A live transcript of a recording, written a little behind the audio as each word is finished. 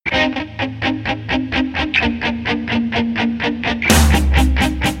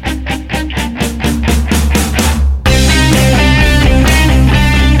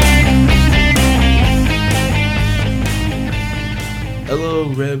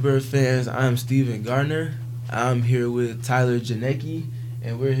Redbird fans? I'm Steven Garner. I'm here with Tyler Janecki,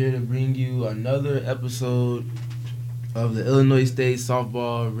 and we're here to bring you another episode of the Illinois State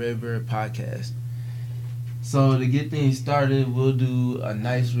Softball Redbird Podcast. So to get things started, we'll do a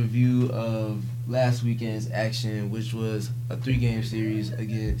nice review of last weekend's action, which was a 3-game series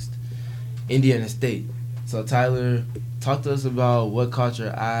against Indiana State. So Tyler, talk to us about what caught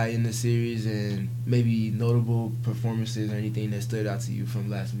your eye in the series and maybe notable performances or anything that stood out to you from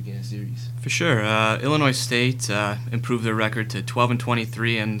last weekend's series. For sure. Illinois State improved their record to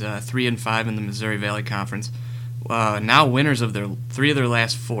 12-23 and 3-5 in the Missouri Valley Conference. Now winners of three of their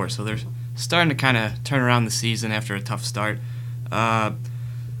last 4, so they're starting to kind of turn around the season after a tough start.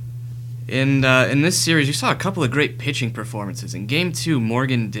 In this series, you saw a couple of great pitching performances. In Game 2,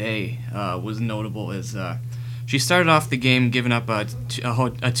 Morgan Day was notable as she started off the game giving up a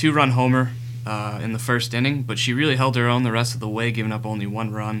 2-run homer in the first inning, but she really held her own the rest of the way, giving up only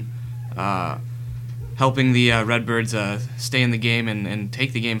 1 run, helping the Redbirds stay in the game and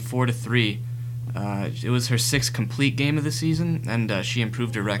take the game 4-3. It was her 6th complete game of the season, and she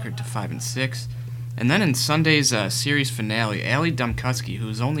improved her record to 5-6. And then in Sunday's series finale, Allie Domkutsky,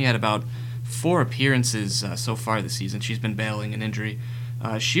 who's only had about 4 appearances so far this season, she's been battling an injury.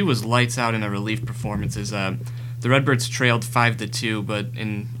 She was lights out in her relief performances. The Redbirds trailed 5-2, but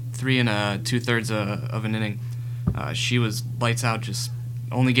in 3 2/3 of an inning, she was lights out. Just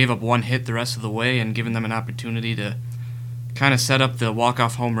only gave up 1 hit the rest of the way, and giving them an opportunity to kind of set up the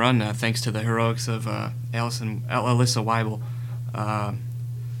walk-off home run thanks to the heroics of Alyssa Weibel.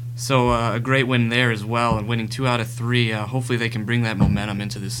 So a great win there as well, and winning 2 out of 3. Hopefully they can bring that momentum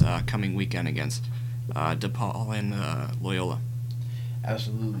into this coming weekend against DePaul and Loyola.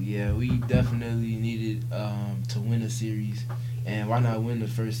 Absolutely, yeah. We definitely needed to win a series, and why not win the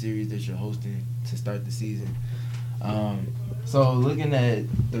first series that you're hosting to start the season? So looking at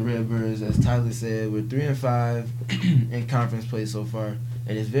the Redbirds, as Tyler said, we're 3-5 in conference play so far,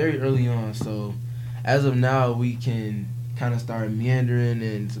 and it's very early on. So as of now, we can kind of start meandering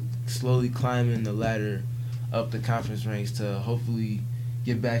and slowly climbing the ladder up the conference ranks to hopefully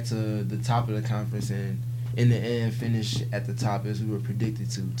get back to the top of the conference and in the end finish at the top as we were predicted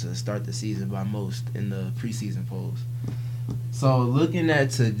to start the season by most in the preseason polls. So looking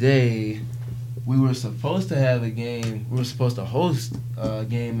at today, we were supposed to have a game. We were supposed to host a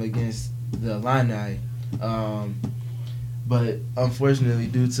game against the Illini, but unfortunately,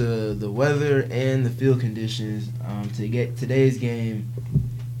 due to the weather and the field conditions, today's game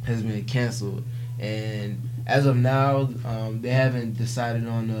has been canceled. And as of now, they haven't decided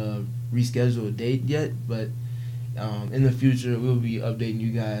on a rescheduled date yet. But in the future, we'll be updating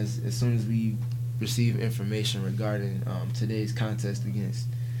you guys as soon as we receive information regarding today's contest against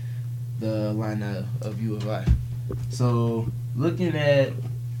the Illini of U of I. So looking at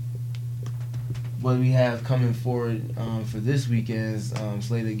what we have coming forward for this weekend's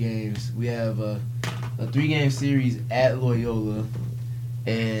slate of games, we have a 3-game series at Loyola,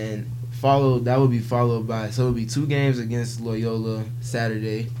 and that will be followed by, so it will be 2 games against Loyola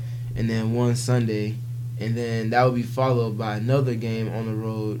Saturday, and then 1 Sunday, and then that will be followed by another game on the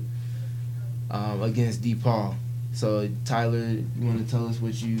road against DePaul. So Tyler, you want to tell us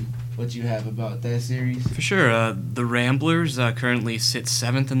what you have about that series? For sure. The Ramblers currently sit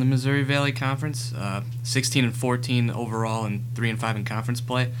 7th in the Missouri Valley Conference, 16-14 overall and 3-5 in conference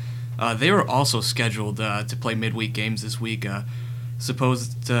play. They were also scheduled to play midweek games this week.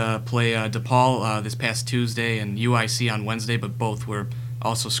 Supposed to play DePaul this past Tuesday and UIC on Wednesday, but both were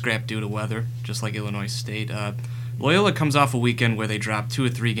also scrapped due to weather, just like Illinois State. Loyola comes off a weekend where they dropped 2 or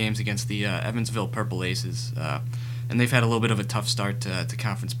 3 games against the Evansville Purple Aces, and they've had a little bit of a tough start to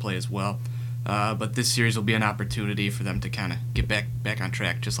conference play as well. But this series will be an opportunity for them to kind of get back on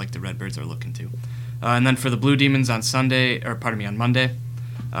track, just like the Redbirds are looking to. And then for the Blue Demons on Monday,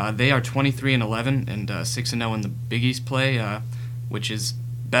 they are 23-11 and 6-0 in the Big East play, which is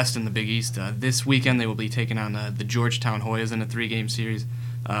best in the Big East. This weekend they will be taking on the Georgetown Hoyas in a 3-game series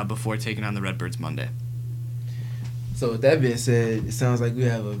before taking on the Redbirds Monday. So with that being said, it sounds like we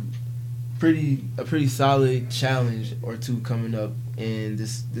have a pretty solid challenge or two coming up in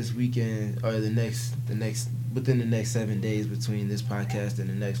this weekend or the next within the next 7 days between this podcast and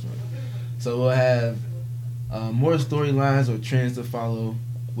the next one. So we'll have more storylines or trends to follow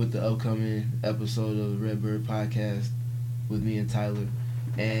with the upcoming episode of the Redbird Podcast with me and Tyler,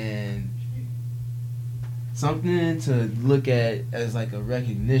 and something to look at as like a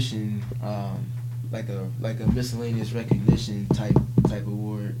recognition, like a miscellaneous recognition type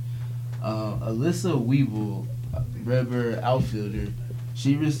award. Alyssa Weibel, Redbird outfielder,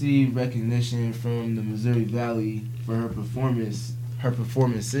 she received recognition from the Missouri Valley for her performance her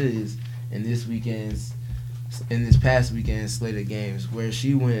performances in this past weekend's slate of games, where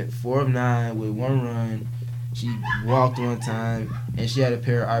she went 4 of 9 with 1 run. She walked on time, and she had a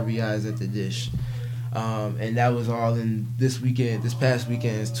pair of RBIs at the dish. And that was all in this past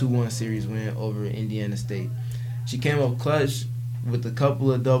weekend's 2-1 series win over Indiana State. She came up clutch with a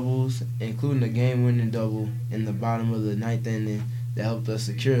couple of doubles, including a game-winning double in the bottom of the 9th inning that helped us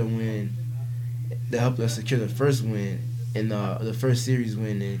secure a win. That helped us secure the first win in the first series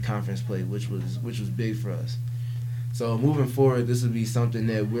win in conference play, which was big for us. So moving forward, this will be something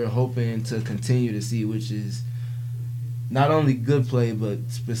that we're hoping to continue to see, which is not only good play, but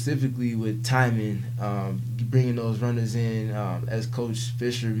specifically with timing, bringing those runners in. As Coach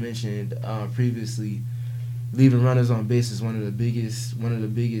Fisher mentioned previously, leaving runners on base is one of the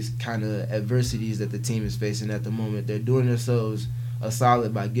biggest kind of adversities that the team is facing at the moment. They're doing themselves a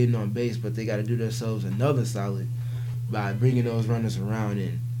solid by getting on base, but they got to do themselves another solid by bringing those runners around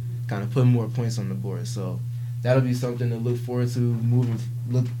and kind of putting more points on the board. So that'll be something to look forward to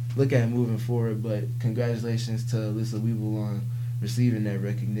look at moving forward. But congratulations to Alyssa Weevil on receiving that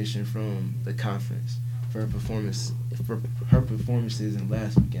recognition from the conference for her performances in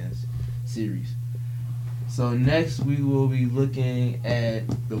last weekend's series. So next we will be looking at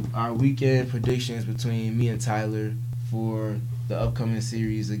our weekend predictions between me and Tyler for the upcoming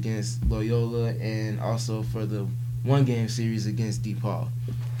series against Loyola and also for the 1-game series against DePaul.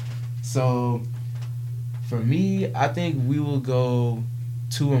 So for me, I think we will go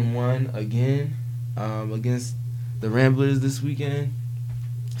 2-1 again against the Ramblers this weekend.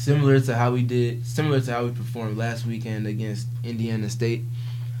 Similar to how we performed last weekend against Indiana State.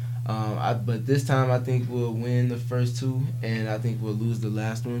 But this time I think we'll win the first 2, and I think we'll lose the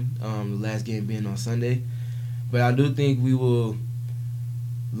last one, the last game being on Sunday. But I do think we will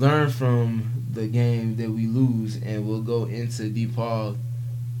learn from the game that we lose, and we'll go into DePaul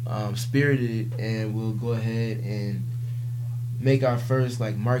spirited, and we'll go ahead and make our first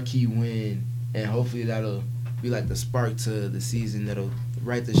marquee win, and hopefully that'll be the spark to the season that'll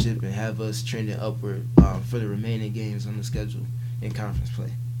right the ship and have us trending upward for the remaining games on the schedule in conference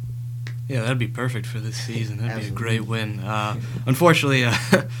play. Yeah, that'd be perfect for this season. That'd be a great win. Unfortunately,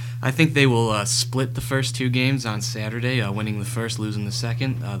 I think they will split the first 2 games on Saturday, winning the first, losing the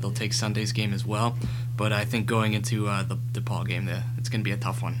second. They'll take Sunday's game as well. But I think going into the DePaul game, it's going to be a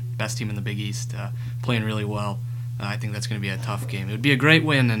tough one. Best team in the Big East, playing really well. I think that's going to be a tough game. It would be a great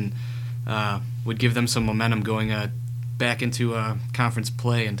win and would give them some momentum going back into conference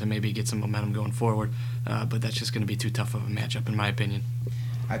play and to maybe get some momentum going forward. But that's just going to be too tough of a matchup, in my opinion.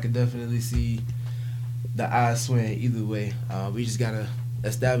 I could definitely see the odds swing either way. We just got to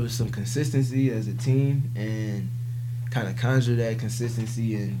establish some consistency as a team and kind of conjure that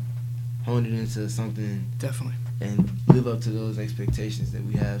consistency and hone it into something. Definitely. And live up to those expectations that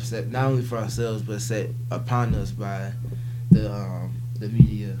we have set, not only for ourselves, but set upon us by the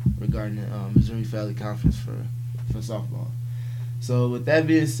media regarding the Missouri Valley Conference for softball. So with that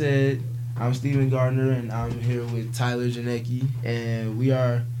being said, I'm Steven Gardner, and I'm here with Tyler Janecki, and we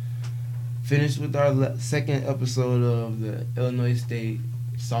are finished with our second episode of the Illinois State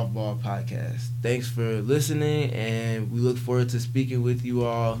Softball Podcast. Thanks for listening, and we look forward to speaking with you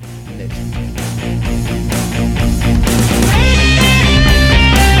all next week.